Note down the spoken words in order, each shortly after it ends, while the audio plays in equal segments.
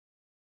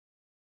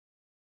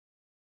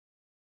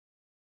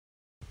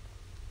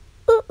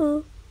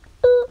ooh,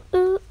 ooh,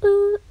 ooh,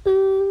 ooh,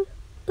 ooh,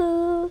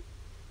 ooh,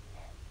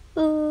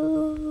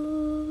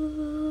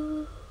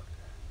 ooh.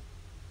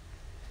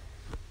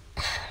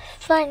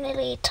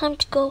 Finally, time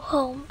to go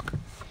home.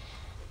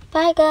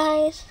 Bye,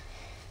 guys.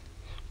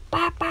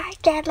 Bye-bye,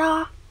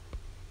 Della.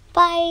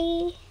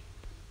 Bye.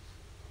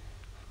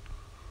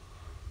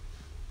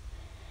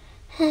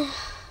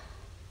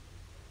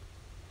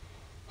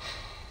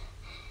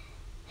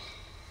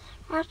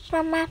 What's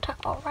the matter,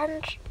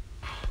 Orange?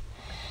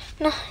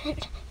 Nothing,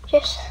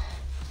 just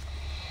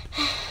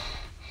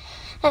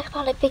I've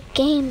got a big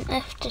game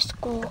after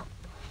school.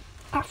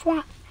 Of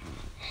what?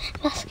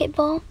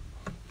 Basketball?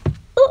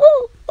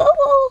 Ooh, ooh,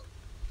 ooh.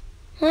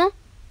 Huh?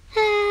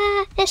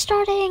 Ah, it's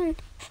starting.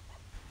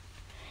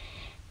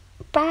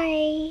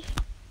 Bye.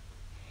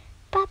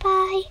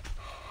 Bye-bye.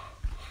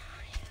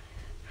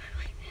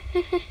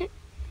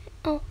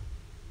 Oh,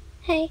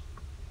 hey.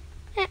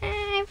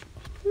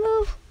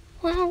 Move.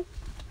 Wow.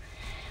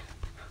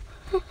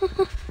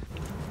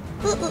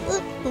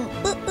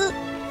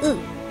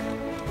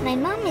 My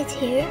mom is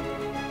here.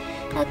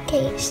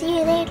 Okay, see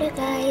you later,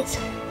 guys.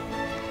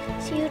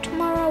 See you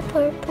tomorrow,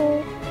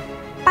 Purple.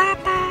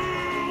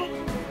 Bye-bye.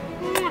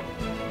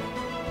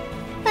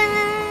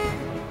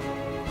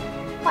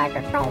 Why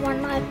does no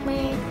one like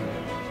me?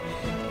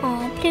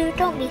 Oh, Blue,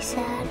 don't be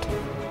sad.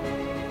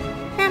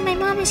 Ah, my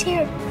mom is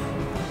here.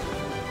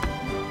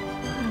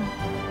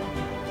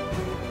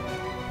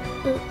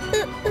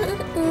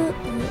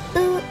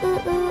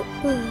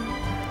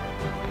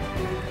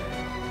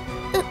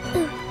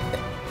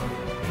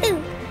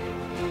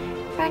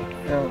 Thank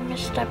you,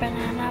 Mr.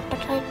 Banana,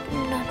 but I'm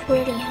not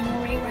really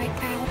hungry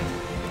right now.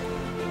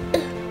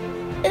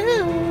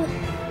 Ooh.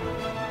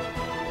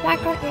 Why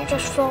don't you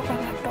just throw them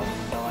out the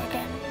window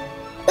again?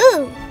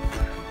 Ooh.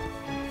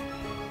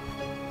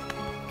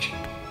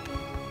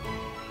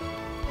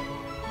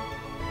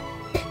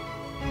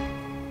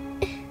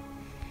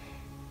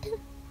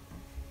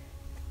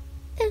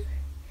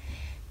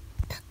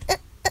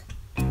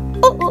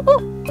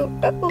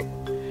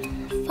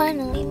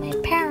 Finally, my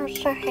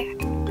parents are here.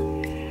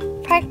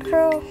 Thank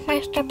you,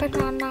 Mr.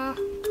 Banana.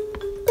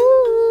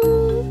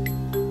 Ooh.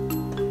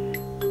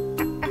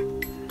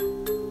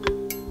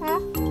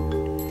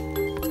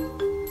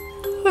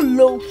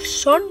 Hello,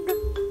 son.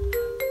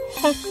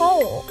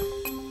 Hello.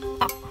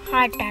 Oh,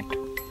 hi, Dad.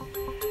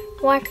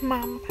 Where's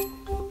Mom?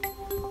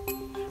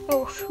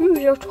 Oh,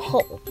 she's at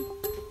home.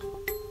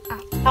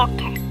 Oh,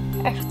 okay,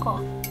 let's go.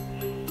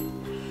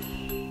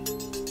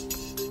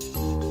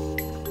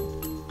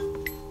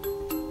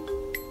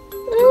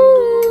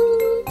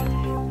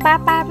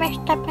 Bye-bye,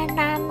 Mr.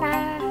 Banana.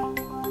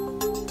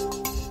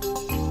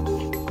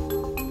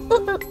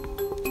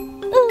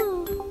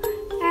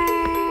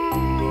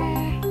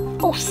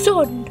 Oh,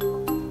 son,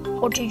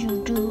 what did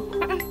you do?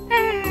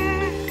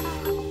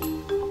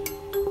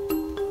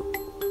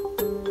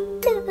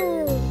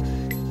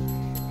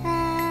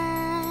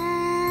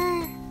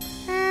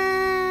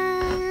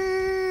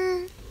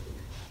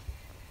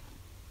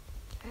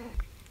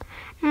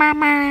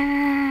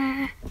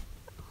 Mama.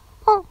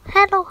 Oh,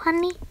 hello,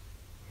 honey.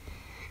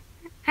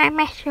 I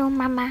miss you,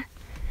 Mama.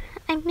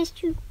 I miss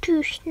you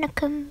too,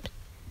 Snookums.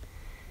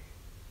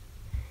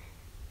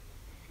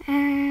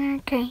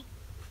 Okay.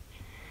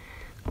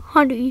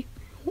 Honey,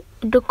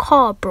 the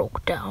car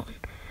broke down.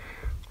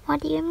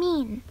 What do you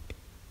mean?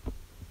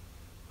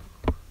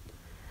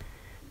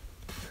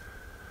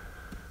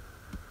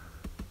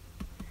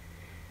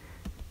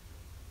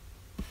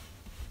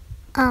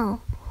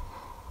 Oh.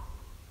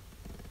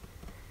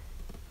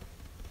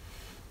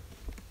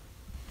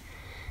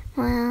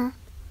 Well,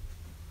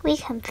 we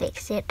can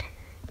fix it.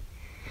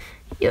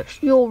 Yes,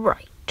 you're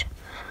right.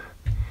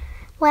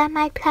 Where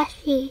my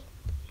plushie?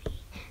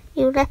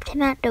 You left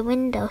him out the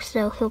window,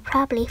 so he'll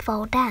probably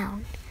fall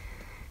down.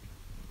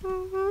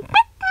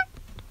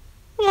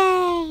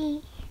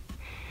 Yay!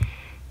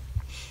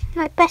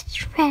 My best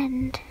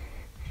friend.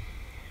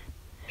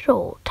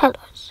 So, tell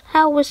us,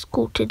 how was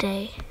school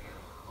today?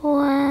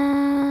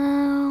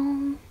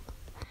 Well...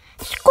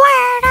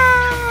 Squirtle!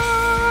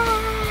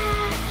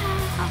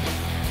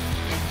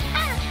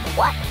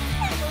 What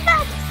is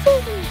that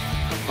thing?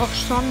 Oh,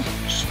 son,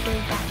 stay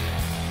back.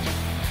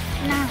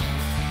 Now,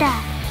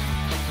 Dad,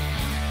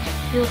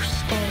 you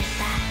stay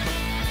back.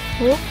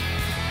 What?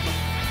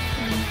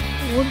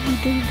 What are you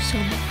doing,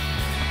 son?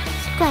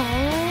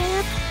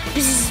 Squirtle.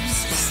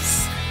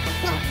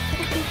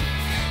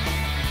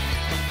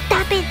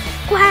 Stop it,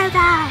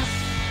 Squirtle!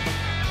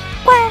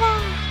 Squirtle!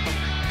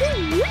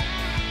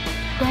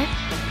 What?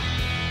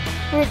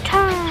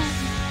 Return!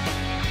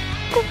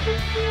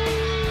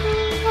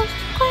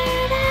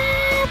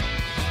 Squirtle!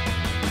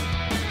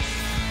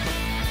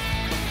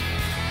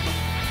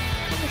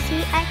 You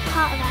see, I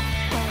caught that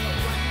Squirtle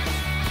once.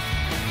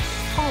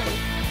 Oh,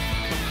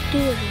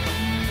 dearie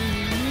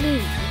me.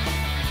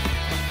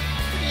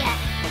 Yeah,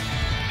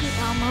 he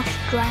almost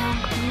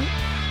drowned me,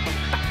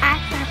 but I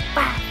got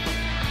back.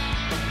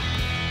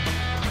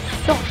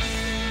 So,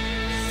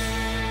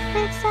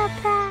 I'm so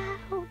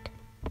proud.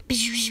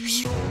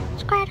 Squirtle,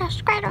 Squirtle,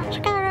 Squirtle,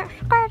 Squirtle.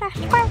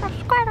 Squirtle,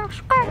 Squirtle,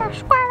 Squirtle,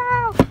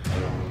 Squirtle!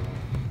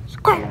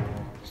 Squirtle,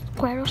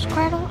 Squirtle,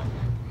 Squirtle,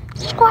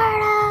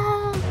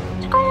 Squirtle!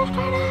 Squirtle,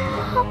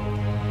 Squirtle!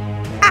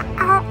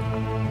 Uh-oh!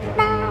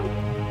 No!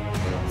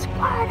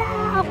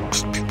 Squirtle!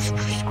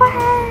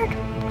 Squirt!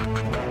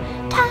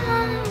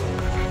 Time!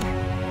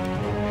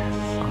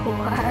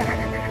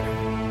 Squirt!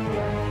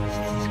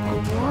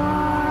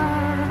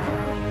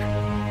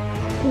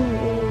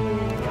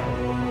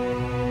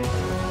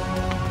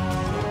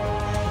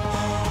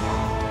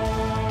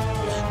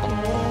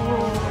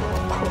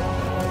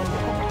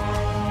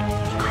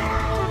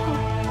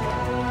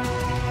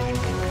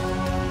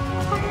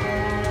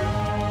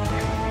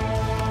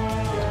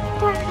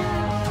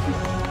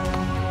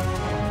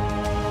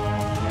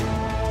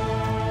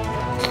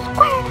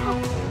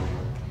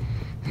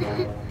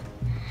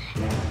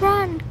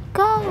 Run,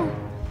 go!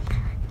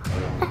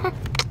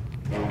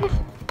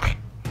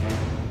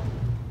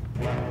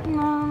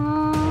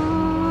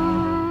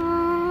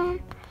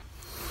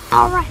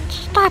 Alright,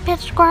 stop it,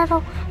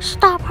 Squirtle.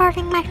 Stop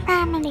hurting my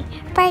family.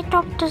 They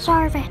don't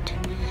deserve it.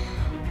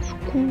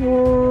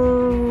 Squirtle,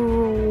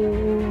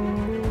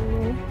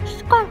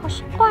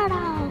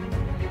 Squirtle!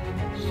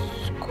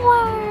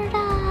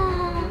 Squirtle!